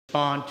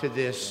On to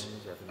this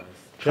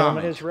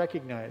Gentleman comment. is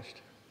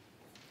recognized.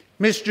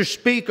 Mr.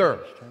 Speaker,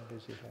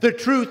 the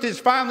truth has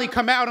finally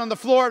come out on the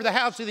floor of the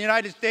House of the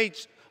United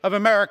States of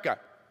America.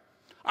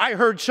 I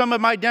heard some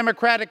of my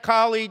Democratic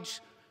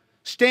colleagues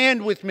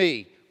stand with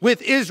me,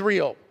 with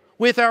Israel,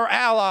 with our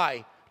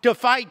ally, to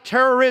fight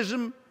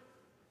terrorism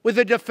with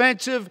a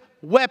defensive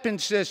weapon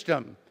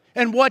system.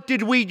 And what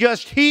did we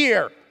just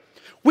hear?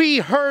 We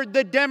heard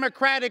the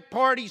Democratic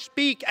Party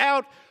speak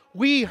out.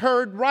 We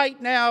heard right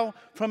now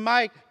from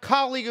my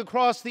colleague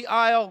across the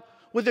aisle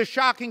with a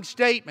shocking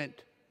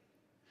statement.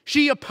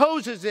 She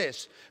opposes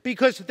this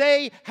because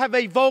they have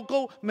a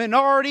vocal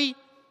minority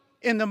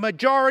in the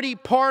majority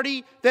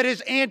party that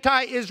is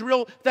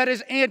anti-Israel, that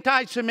is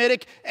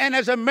anti-Semitic, and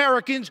as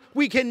Americans,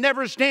 we can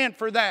never stand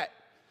for that.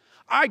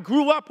 I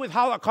grew up with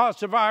Holocaust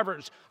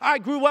survivors. I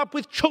grew up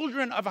with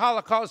children of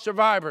Holocaust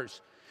survivors.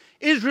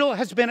 Israel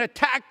has been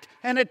attacked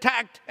and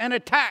attacked and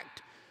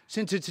attacked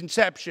since its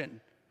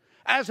inception.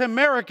 As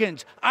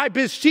Americans, I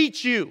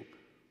beseech you,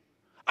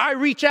 I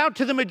reach out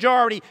to the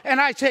majority and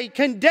I say,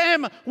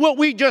 condemn what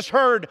we just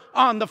heard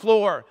on the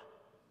floor.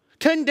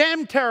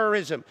 Condemn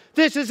terrorism.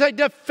 This is a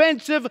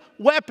defensive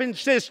weapon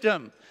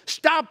system.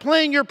 Stop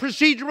playing your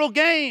procedural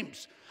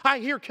games. I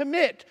hear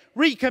commit,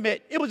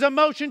 recommit. It was a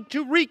motion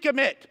to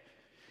recommit.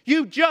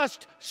 You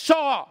just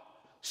saw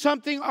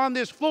something on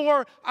this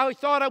floor I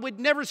thought I would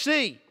never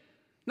see,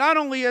 not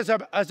only as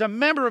a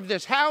member of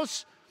this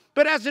House,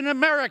 but as an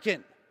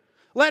American.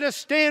 Let us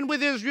stand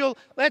with Israel.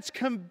 Let's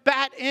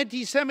combat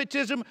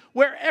anti-Semitism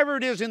wherever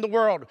it is in the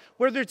world,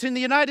 whether it's in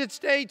the United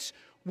States,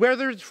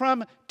 whether it's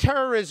from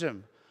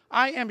terrorism.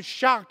 I am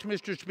shocked,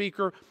 Mr.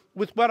 Speaker,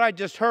 with what I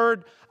just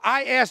heard.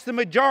 I ask the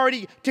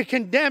majority to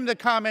condemn the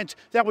comments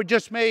that were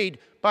just made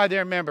by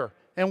their member.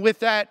 And with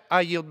that,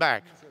 I yield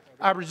back.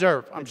 I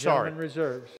reserve. I'm sorry. The gentleman reserves.